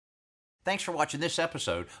Thanks for watching this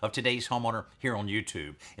episode of Today's Homeowner here on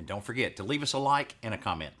YouTube. And don't forget to leave us a like and a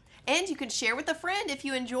comment. And you can share with a friend if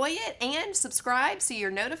you enjoy it, and subscribe so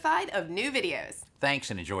you're notified of new videos.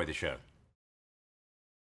 Thanks and enjoy the show.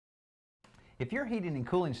 If your heating and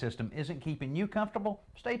cooling system isn't keeping you comfortable,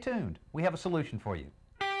 stay tuned. We have a solution for you.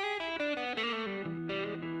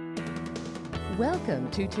 Welcome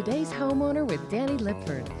to Today's Homeowner with Danny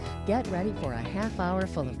Lipford. Get ready for a half hour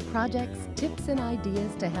full of projects, tips, and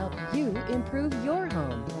ideas to help you improve your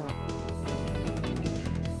home.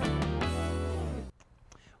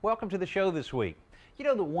 Welcome to the show this week. You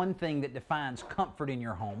know, the one thing that defines comfort in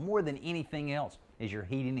your home more than anything else is your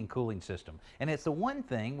heating and cooling system. And it's the one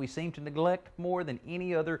thing we seem to neglect more than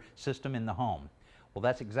any other system in the home. Well,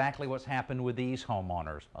 that's exactly what's happened with these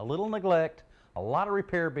homeowners. A little neglect, a lot of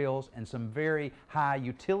repair bills, and some very high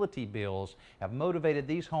utility bills have motivated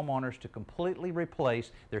these homeowners to completely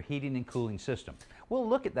replace their heating and cooling system. We'll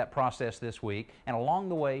look at that process this week, and along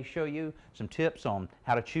the way show you some tips on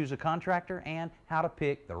how to choose a contractor and how to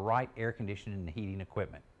pick the right air conditioning and heating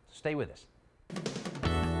equipment. Stay with us.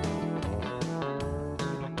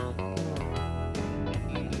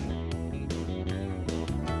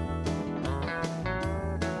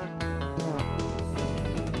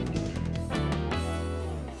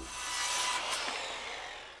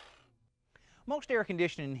 Most air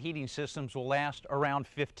conditioning and heating systems will last around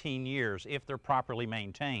 15 years if they're properly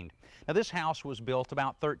maintained. Now, this house was built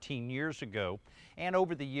about 13 years ago, and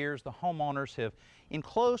over the years the homeowners have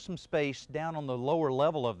enclosed some space down on the lower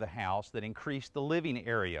level of the house that increased the living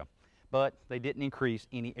area, but they didn't increase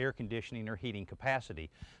any air conditioning or heating capacity.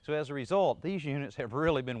 So as a result, these units have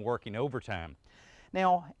really been working overtime.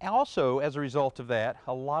 Now, also as a result of that,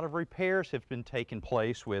 a lot of repairs have been taking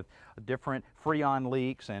place with different freon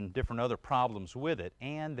leaks and different other problems with it,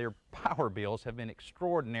 and their power bills have been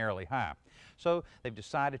extraordinarily high. So they've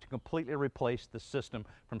decided to completely replace the system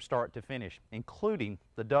from start to finish, including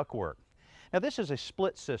the ductwork. Now, this is a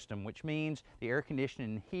split system, which means the air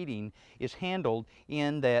conditioning and heating is handled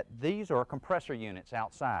in that these are compressor units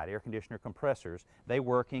outside, air conditioner compressors. They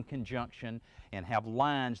work in conjunction and have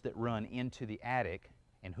lines that run into the attic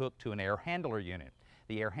and hook to an air handler unit.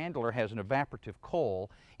 The air handler has an evaporative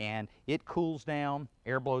coil, and it cools down,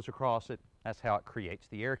 air blows across it. That's how it creates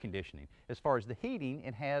the air conditioning. As far as the heating,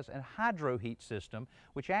 it has a hydro heat system,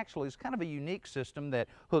 which actually is kind of a unique system that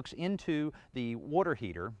hooks into the water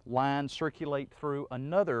heater. Lines circulate through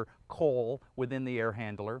another coil within the air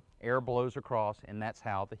handler, air blows across, and that's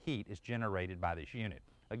how the heat is generated by this unit.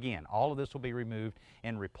 Again, all of this will be removed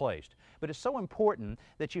and replaced. But it's so important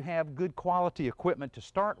that you have good quality equipment to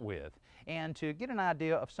start with. And to get an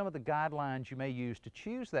idea of some of the guidelines you may use to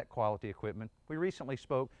choose that quality equipment, we recently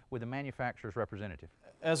spoke with a manufacturer's representative.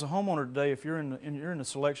 As a homeowner today, if you're in the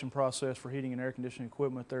selection process for heating and air conditioning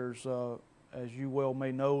equipment, there's, as you well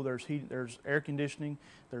may know, there's air conditioning,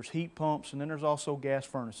 there's heat pumps, and then there's also gas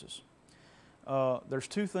furnaces. There's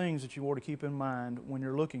two things that you want to keep in mind when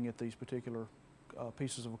you're looking at these particular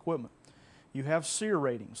pieces of equipment. You have SEER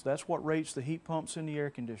ratings. That's what rates the heat pumps and the air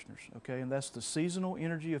conditioners, okay? And that's the seasonal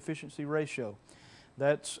energy efficiency ratio.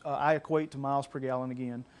 That's, I equate to miles per gallon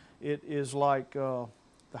again. It is like the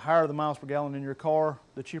higher the miles per gallon in your car,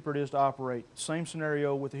 the cheaper it is to operate. Same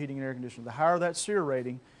scenario with the heating and air conditioning. The higher that SEER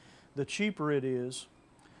rating, the cheaper it is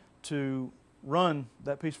to run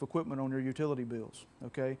that piece of equipment on your utility bills,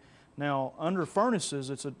 okay? Now, under furnaces,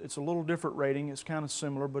 it's a little different rating. It's kind of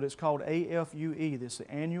similar, but it's called AFUE. That's the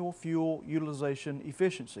Annual Fuel Utilization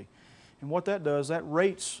Efficiency. And what that does, that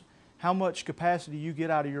rates how much capacity you get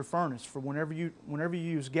out of your furnace. For whenever you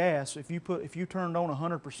use gas, if you turned on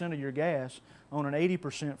 100% of your gas on an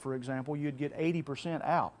 80%, for example, you'd get 80%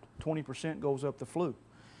 out. 20% goes up the flue.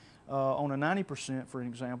 On a 90%, for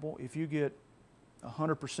example, if you get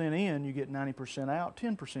 100% in, you get 90% out,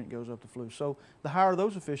 10% goes up the flue. So the higher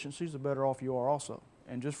those efficiencies, the better off you are also.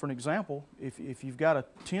 And just for an example, if you've got a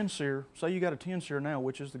 10 SEER, say you got a 10 SEER now,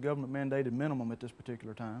 which is the government mandated minimum at this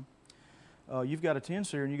particular time, you've got a 10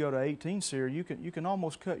 SEER and you go to 18 SEER, you can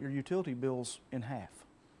almost cut your utility bills in half.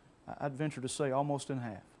 I'd venture to say almost in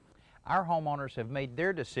half. Our homeowners have made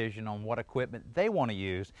their decision on what equipment they want to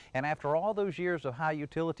use, and after all those years of high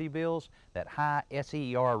utility bills, that high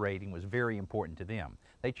SEER rating was very important to them.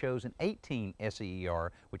 They chose an 18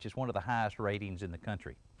 SEER, which is one of the highest ratings in the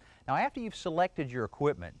country. Now, after you've selected your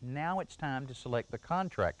equipment, now it's time to select the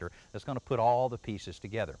contractor that's going to put all the pieces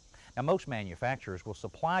together. Now, most manufacturers will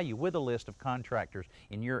supply you with a list of contractors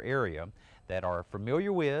in your area that are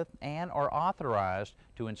familiar with and are authorized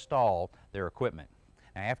to install their equipment.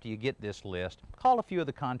 Now, after you get this list, call a few of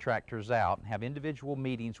the contractors out and have individual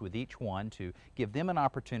meetings with each one to give them an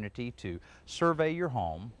opportunity to survey your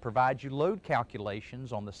home, provide you load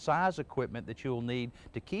calculations on the size equipment that you'll need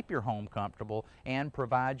to keep your home comfortable, and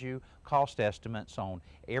provide you cost estimates on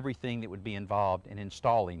everything that would be involved in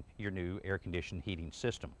installing your new air conditioned heating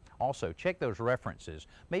system. Also, check those references.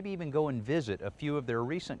 Maybe even go and visit a few of their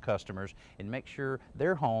recent customers and make sure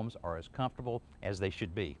their homes are as comfortable as they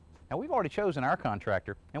should be. Now, we've already chosen our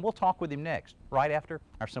contractor, and we'll talk with him next, right after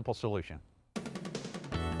our simple solution.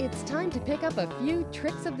 It's time to pick up a few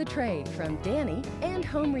tricks of the trade from Danny and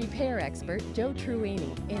home repair expert Joe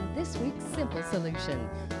Truini in this week's Simple Solution,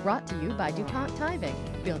 brought to you by DuPont Tyvek.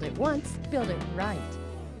 Build it once, build it right.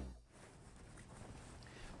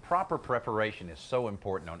 Proper preparation is so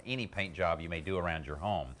important on any paint job you may do around your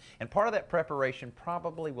home, and part of that preparation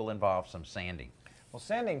probably will involve some sanding. Well,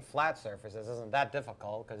 sanding flat surfaces isn't that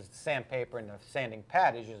difficult because the sandpaper and the sanding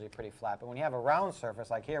pad is usually pretty flat. But when you have a round surface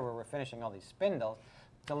like here where we're finishing all these spindles,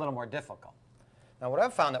 it's a little more difficult. Now, what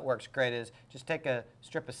I've found that works great is just take a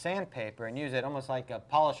strip of sandpaper and use it almost like a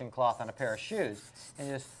polishing cloth on a pair of shoes, and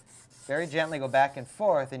just very gently go back and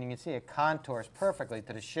forth, and you can see it contours perfectly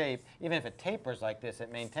to the shape. Even if it tapers like this,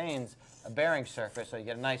 it maintains a bearing surface, so you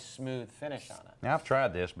get a nice smooth finish on it. Now, I've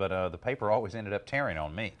tried this, but the paper always ended up tearing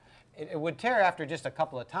on me. It would tear after just a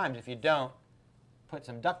couple of times if you don't put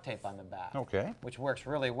some duct tape on the back. Okay. Which works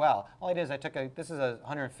really well. All I did is this is a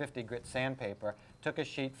 150 grit sandpaper, took a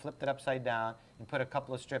sheet, flipped it upside down, and put a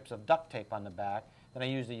couple of strips of duct tape on the back. Then I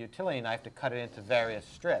used a utility knife to cut it into various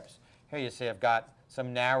strips. Here you see I've got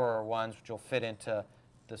some narrower ones which will fit into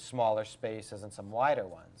the smaller spaces and some wider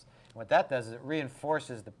ones. And what that does is it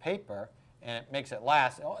reinforces the paper and it makes it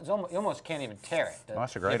last. You almost can't even tear it.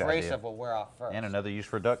 That's a great idea. The abrasive will wear off first. And another use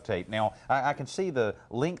for duct tape. Now, I can see the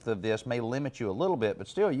length of this may limit you a little bit, but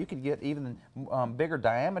still, you could get even bigger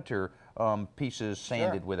diameter pieces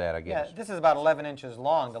sanded with that, I guess. Yeah, this is about 11 inches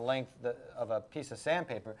long, the length of a piece of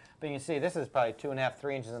sandpaper. But you can see this is probably 2.5,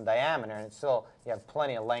 3 inches in diameter, and it's still, you have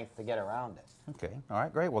plenty of length to get around it. Okay, all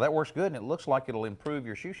right, great. Well, that works good, and it looks like it'll improve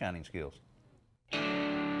your shoe shining skills.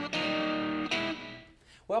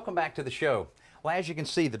 Welcome back to the show. Well, as you can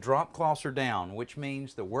see, the drop cloths are down, which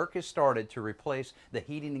means the work has started to replace the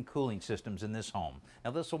heating and cooling systems in this home.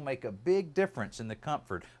 Now, this will make a big difference in the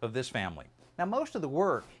comfort of this family. Now, most of the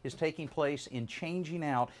work is taking place in changing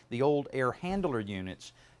out the old air handler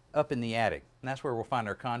units up in the attic. And that's where we'll find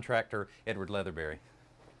our contractor, Edward Leatherberry.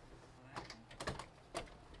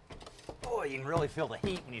 Boy, you can really feel the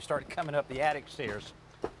heat when you start coming up the attic stairs.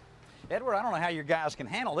 Edward, I don't know how your guys can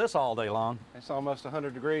handle this all day long. It's almost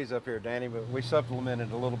 100 degrees up here, Danny, but we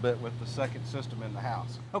supplemented a little bit with the second system in the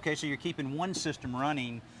house. Okay, so you're keeping one system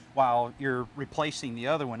running while you're replacing the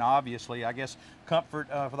other one, obviously. I guess comfort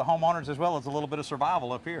for the homeowners as well as a little bit of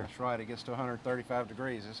survival up here. That's right. It gets to 135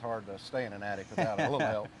 degrees. It's hard to stay in an attic without a little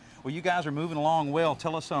help. Well, you guys are moving along well.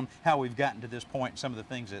 Tell us how we've gotten to this point and some of the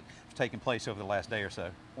things that have taken place over the last day or so.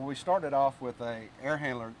 Well, we started off with a air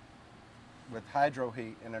handler with hydro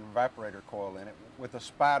heat and an evaporator coil in it with a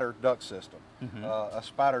spider duct system. Mm-hmm. A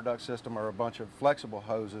spider duct system are a bunch of flexible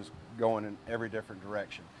hoses going in every different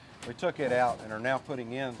direction. We took it out and are now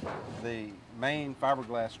putting in the main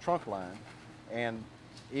fiberglass trunk line, and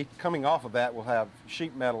coming off of that we'll have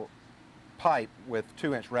sheet metal pipe with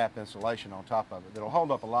 2-inch wrap insulation on top of it that'll hold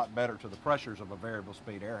up a lot better to the pressures of a variable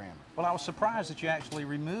speed air handler. Well, I was surprised that you actually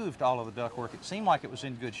removed all of the ductwork. It seemed like it was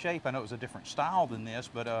in good shape. I know it was a different style than this,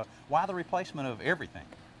 but why the replacement of everything?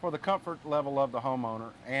 For the comfort level of the homeowner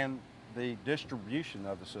and the distribution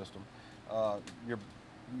of the system, you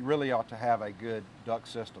really ought to have a good duct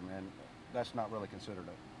system, and that's not really considered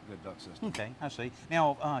a good duct system. Okay, I see.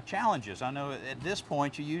 Now, challenges. I know at this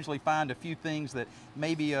point you usually find a few things that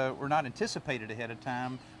maybe were not anticipated ahead of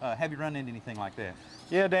time. Have you run into anything like that?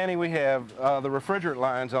 Yeah, Danny, we have. The refrigerant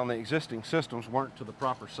lines on the existing systems weren't to the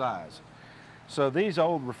proper size. So these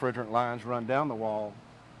old refrigerant lines run down the wall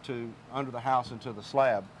to under the house into the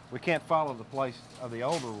slab. We can't follow the place of the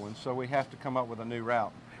older ones, so we have to come up with a new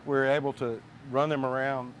route. We're able to run them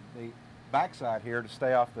around the backside here to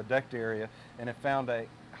stay off the decked area, and have found a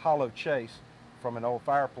hollow chase from an old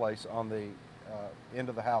fireplace on the end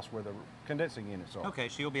of the house where the condensing units are. Okay,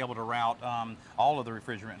 so you'll be able to route all of the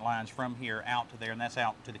refrigerant lines from here out to there, and that's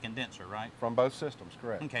out to the condenser, right? From both systems,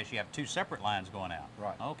 correct. Okay, so you have two separate lines going out.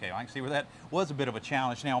 Right. Okay, I can see where that was a bit of a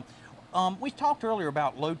challenge. Now, We talked earlier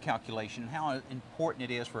about load calculation, how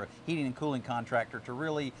important it is for a heating and cooling contractor to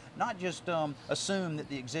really not just assume that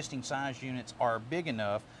the existing size units are big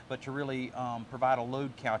enough, but to really provide a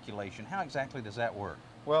load calculation. How exactly does that work?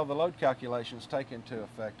 Well, the load calculations take into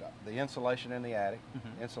effect the insulation in the attic,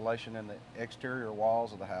 insulation in the exterior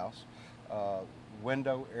walls of the house,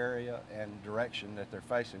 window area and direction that they're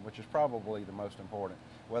facing, which is probably the most important,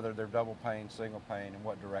 whether they're double pane, single pane, and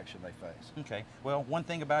what direction they face. Okay, well, one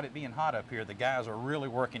thing about it being hot up here, the guys are really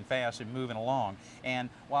working fast and moving along.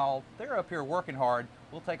 And while they're up here working hard,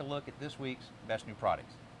 we'll take a look at this week's best new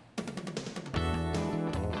products.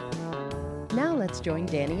 Now let's join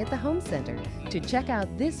Danny at the Home Center to check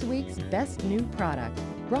out this week's best new product,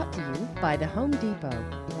 brought to you by the Home Depot.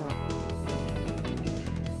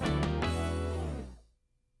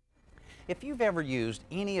 If you've ever used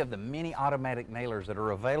any of the many automatic nailers that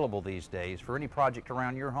are available these days for any project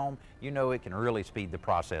around your home, you know it can really speed the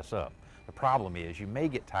process up. The problem is you may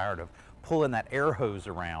get tired of pulling that air hose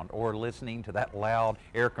around or listening to that loud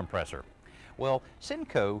air compressor. Well,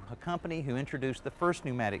 Synco, a company who introduced the first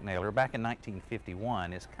pneumatic nailer back in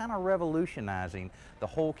 1951, is kind of revolutionizing the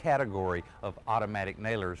whole category of automatic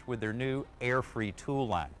nailers with their new air-free tool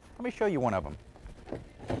line. Let me show you one of them.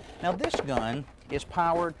 Now this gun is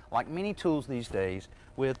powered, like many tools these days,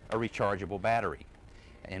 with a rechargeable battery.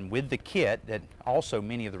 And with the kit that also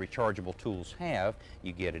many of the rechargeable tools have,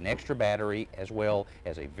 you get an extra battery as well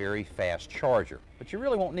as a very fast charger. But you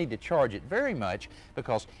really won't need to charge it very much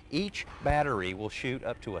because each battery will shoot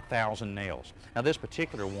up to 1,000 nails. Now this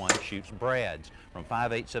particular one shoots brads from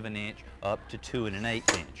 5/8 of an inch up to 2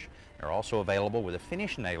 1/8 inch. They're also available with a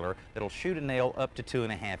finish nailer that'll shoot a nail up to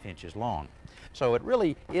 2.5 inches long. So it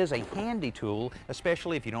really is a handy tool,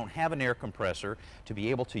 especially if you don't have an air compressor, to be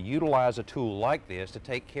able to utilize a tool like this to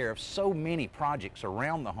take care of so many projects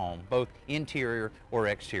around the home, both interior or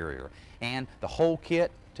exterior. And the whole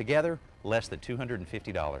kit together, less than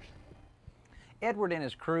 $250. Edward and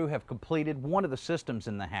his crew have completed one of the systems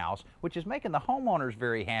in the house, which is making the homeowners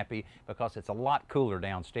very happy because it's a lot cooler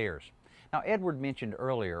downstairs. Now, Edward mentioned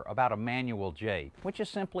earlier about a manual J, which is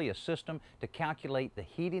simply a system to calculate the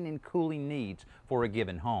heating and cooling needs for a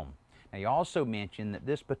given home. Now, he also mentioned that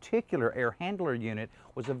this particular air handler unit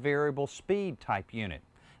was a variable speed type unit.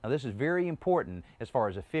 Now, this is very important as far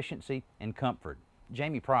as efficiency and comfort.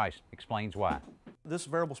 Jamie Price explains why. This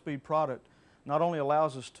variable speed product not only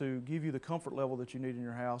allows us to give you the comfort level that you need in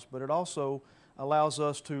your house, but it also allows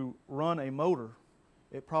us to run a motor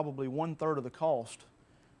at probably 1/3 of the cost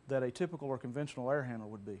that a typical or conventional air handler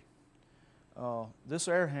would be. This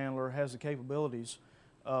air handler has the capabilities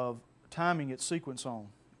of timing its sequence on.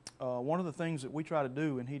 One of the things that we try to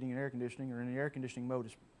do in heating and air conditioning, or in the air conditioning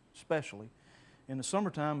mode especially, in the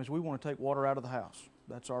summertime is we want to take water out of the house.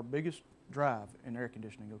 That's our biggest drive in air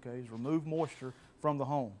conditioning, okay, is remove moisture from the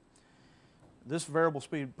home. This variable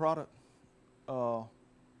speed product,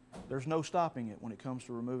 there's no stopping it when it comes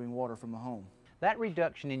to removing water from the home. That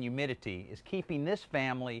reduction in humidity is keeping this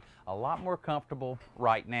family a lot more comfortable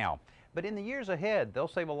right now. But in the years ahead, they'll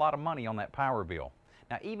save a lot of money on that power bill.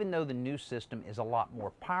 Now, even though the new system is a lot more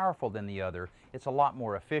powerful than the other, it's a lot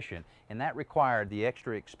more efficient, and that required the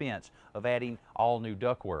extra expense of adding all new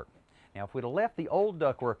ductwork. Now, if we'd have left the old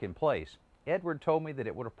ductwork in place, Edward told me that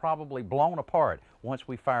it would have probably blown apart once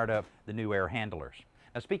we fired up the new air handlers.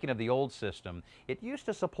 Now, speaking of the old system, it used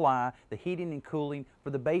to supply the heating and cooling for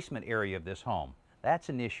the basement area of this home. That's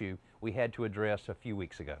an issue we had to address a few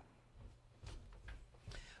weeks ago.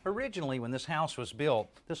 Originally, when this house was built,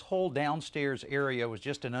 this whole downstairs area was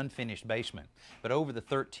just an unfinished basement. But over the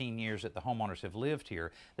 13 years that the homeowners have lived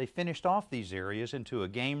here, they finished off these areas into a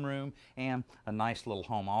game room and a nice little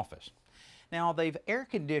home office. Now, they've air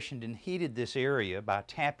conditioned and heated this area by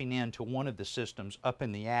tapping into one of the systems up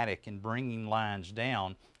in the attic and bringing lines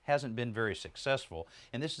down. Hasn't been very successful,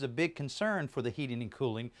 and this is a big concern for the heating and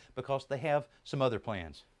cooling because they have some other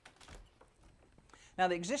plans. Now,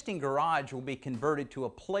 the existing garage will be converted to a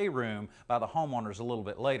playroom by the homeowners a little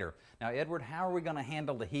bit later. Now, Edward, how are we going to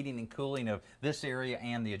handle the heating and cooling of this area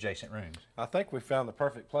and the adjacent rooms? I think we found the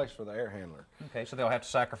perfect place for the air handler. Okay, so they'll have to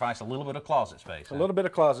sacrifice a little bit of closet space. A little bit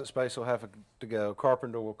of closet space will have to go.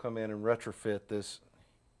 Carpenter will come in and retrofit this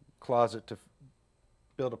closet to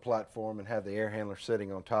build a platform and have the air handler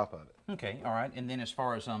sitting on top of it. Okay, all right. And then as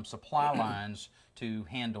far as supply lines to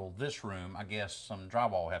handle this room, I guess some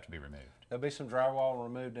drywall will have to be removed. There'll be some drywall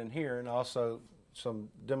removed in here, and also some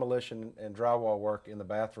demolition and drywall work in the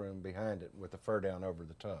bathroom behind it with the fur down over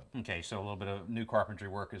the tub. Okay, so a little bit of new carpentry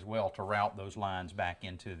work as well to route those lines back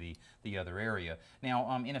into the other area.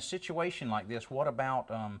 Now, in a situation like this, what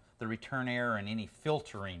about the return air and any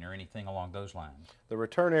filtering or anything along those lines? The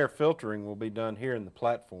return air filtering will be done here in the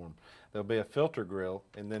platform. There'll be a filter grill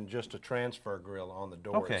and then just a transfer grill on the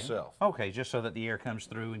door itself. Okay, just so that the air comes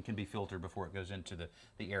through and can be filtered before it goes into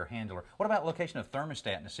the air handler. What about location of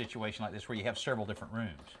thermostat in a situation like this where you have several different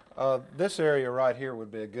rooms? This area right here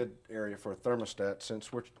would be a good area for a thermostat,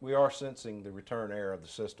 since we are sensing the return air of the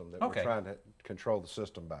system that we're trying to control the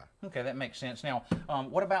system by. Okay, that makes sense. Now,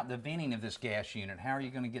 what about the venting of this gas unit? How are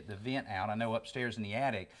you going to get the vent out? I know upstairs in the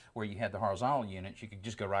attic where you had the horizontal units, you could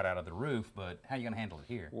just go right out of the roof, but how are you going to handle it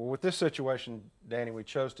here? Well, with this situation, Danny, we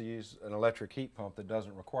chose to use an electric heat pump that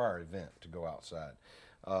doesn't require a vent to go outside.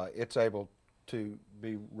 It's able to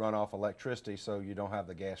be run off electricity, so you don't have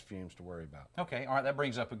the gas fumes to worry about. Okay, all right, that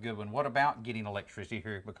brings up a good one. What about getting electricity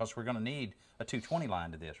here? Because we're going to need a 220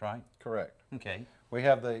 line to this, right? Correct. Okay. We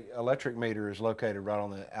have the electric meter is located right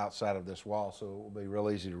on the outside of this wall, so it will be real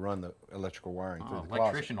easy to run the electrical wiring through the closet.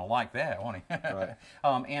 Electrician will like that, won't he? Right.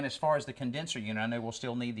 And as far as the condenser unit, I know we'll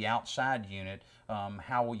still need the outside unit.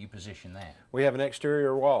 How will you position that? We have an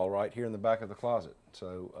exterior wall right here in the back of the closet,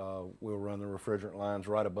 so we'll run the refrigerant lines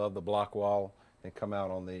right above the block wall and come out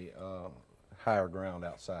on the higher ground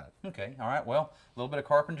outside. Okay, all right, well, a little bit of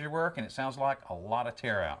carpentry work, and it sounds like a lot of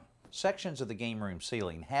tear out. Sections of the game room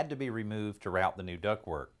ceiling had to be removed to route the new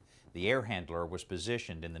ductwork. The air handler was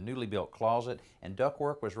positioned in the newly built closet, and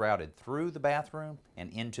ductwork was routed through the bathroom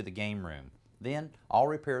and into the game room. Then, all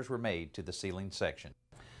repairs were made to the ceiling section.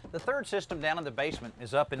 The third system down in the basement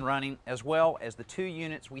is up and running, as well as the 2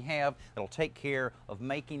 units we have that'll take care of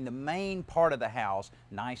making the main part of the house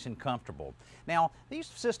nice and comfortable. Now, these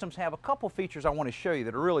systems have a couple features I want to show you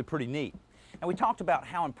that are really pretty neat. And we talked about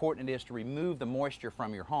how important it is to remove the moisture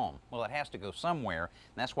from your home. Well, it has to go somewhere,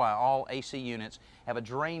 and that's why all AC units have a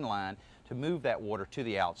drain line to move that water to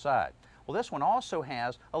the outside. Well, this one also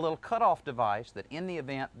has a little cutoff device that in the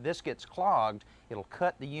event this gets clogged, it'll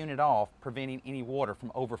cut the unit off, preventing any water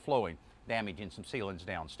from overflowing, damaging some ceilings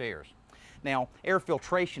downstairs. Now, air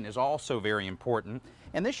filtration is also very important,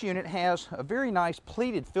 and this unit has a very nice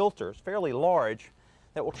pleated filter, it's fairly large,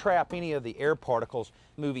 that will trap any of the air particles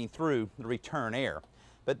moving through the return air.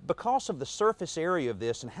 But because of the surface area of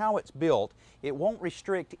this and how it's built, it won't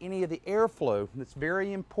restrict any of the airflow that's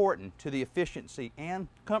very important to the efficiency and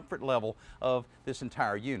comfort level of this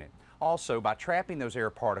entire unit. Also, by trapping those air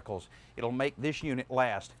particles, it'll make this unit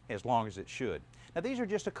last as long as it should. Now, these are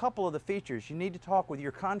just a couple of the features you need to talk with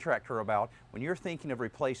your contractor about when you're thinking of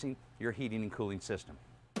replacing your heating and cooling system.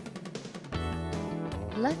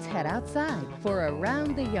 Let's head outside for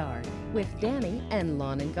Around the Yard with Danny and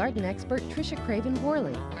lawn and garden expert Tricia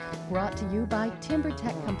Craven-Worley. Brought to you by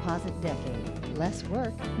TimberTech Composite Decking. Less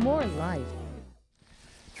work, more life.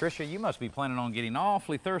 Tricia, you must be planning on getting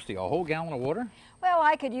awfully thirsty. A whole gallon of water? Well,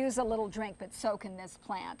 I could use a little drink, but so can this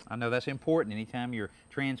plant. I know that's important anytime you're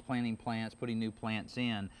transplanting plants, putting new plants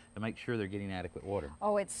in, to make sure they're getting adequate water.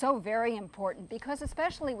 Oh, it's so very important because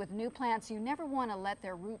especially with new plants, you never want to let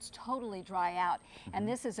their roots totally dry out. And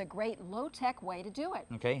this is a great low-tech way to do it.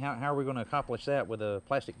 Okay, how are we going to accomplish that with a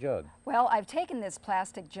plastic jug? Well, I've taken this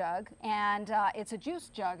plastic jug, and it's a juice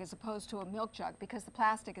jug as opposed to a milk jug because the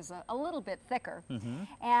plastic is a little bit thicker.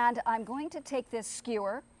 And I'm going to take this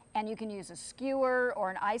skewer, and you can use a skewer or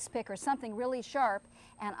an ice pick or something really sharp,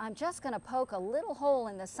 and I'm just going to poke a little hole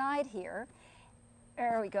in the side here.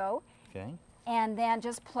 There we go. Okay. And then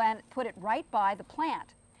just put it right by the plant.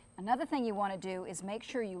 Another thing you want to do is make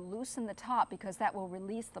sure you loosen the top because that will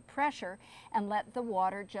release the pressure and let the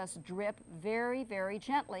water just drip very, very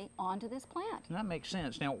gently onto this plant. That makes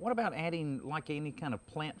sense. Now, what about adding like any kind of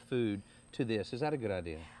plant food to this? Is that a good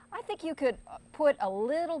idea? I think you could put a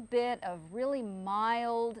little bit of really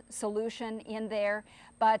mild solution in there,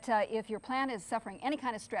 but if your plant is suffering any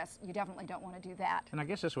kind of stress, you definitely don't want to do that. And I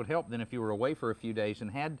guess this would help then if you were away for a few days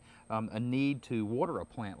and had a need to water a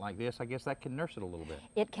plant like this. I guess that can nurse it a little bit.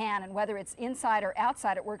 It can, and whether it's inside or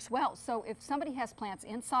outside, it works well. So if somebody has plants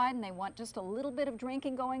inside and they want just a little bit of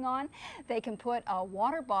drinking going on, they can put a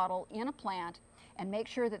water bottle in a plant and make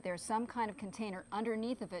sure that there's some kind of container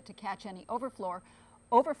underneath of it to catch any overflow,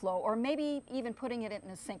 or maybe even putting it in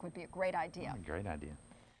a sink would be a great idea. Great idea.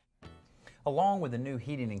 Along with the new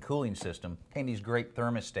heating and cooling system came these great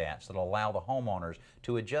thermostats that allow the homeowners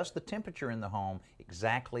to adjust the temperature in the home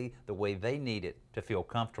exactly the way they need it to feel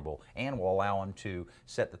comfortable, and will allow them to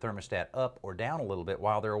set the thermostat up or down a little bit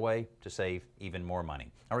while they're away to save even more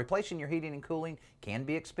money. Now, replacing your heating and cooling can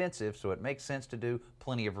be expensive, so it makes sense to do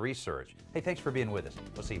plenty of research. Hey, thanks for being with us.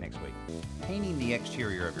 We'll see you next week. Painting the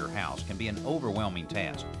exterior of your house can be an overwhelming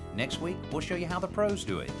task. Next week, we'll show you how the pros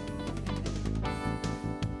do it.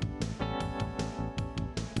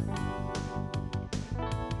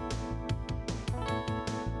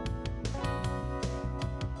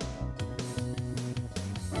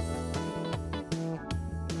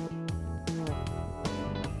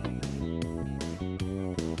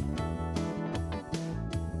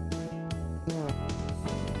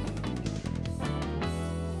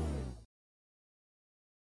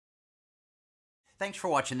 Thanks for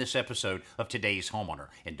watching this episode of Today's Homeowner.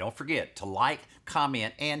 And don't forget to like,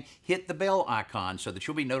 comment, and hit the bell icon so that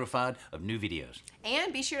you'll be notified of new videos.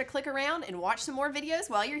 And be sure to click around and watch some more videos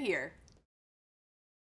while you're here.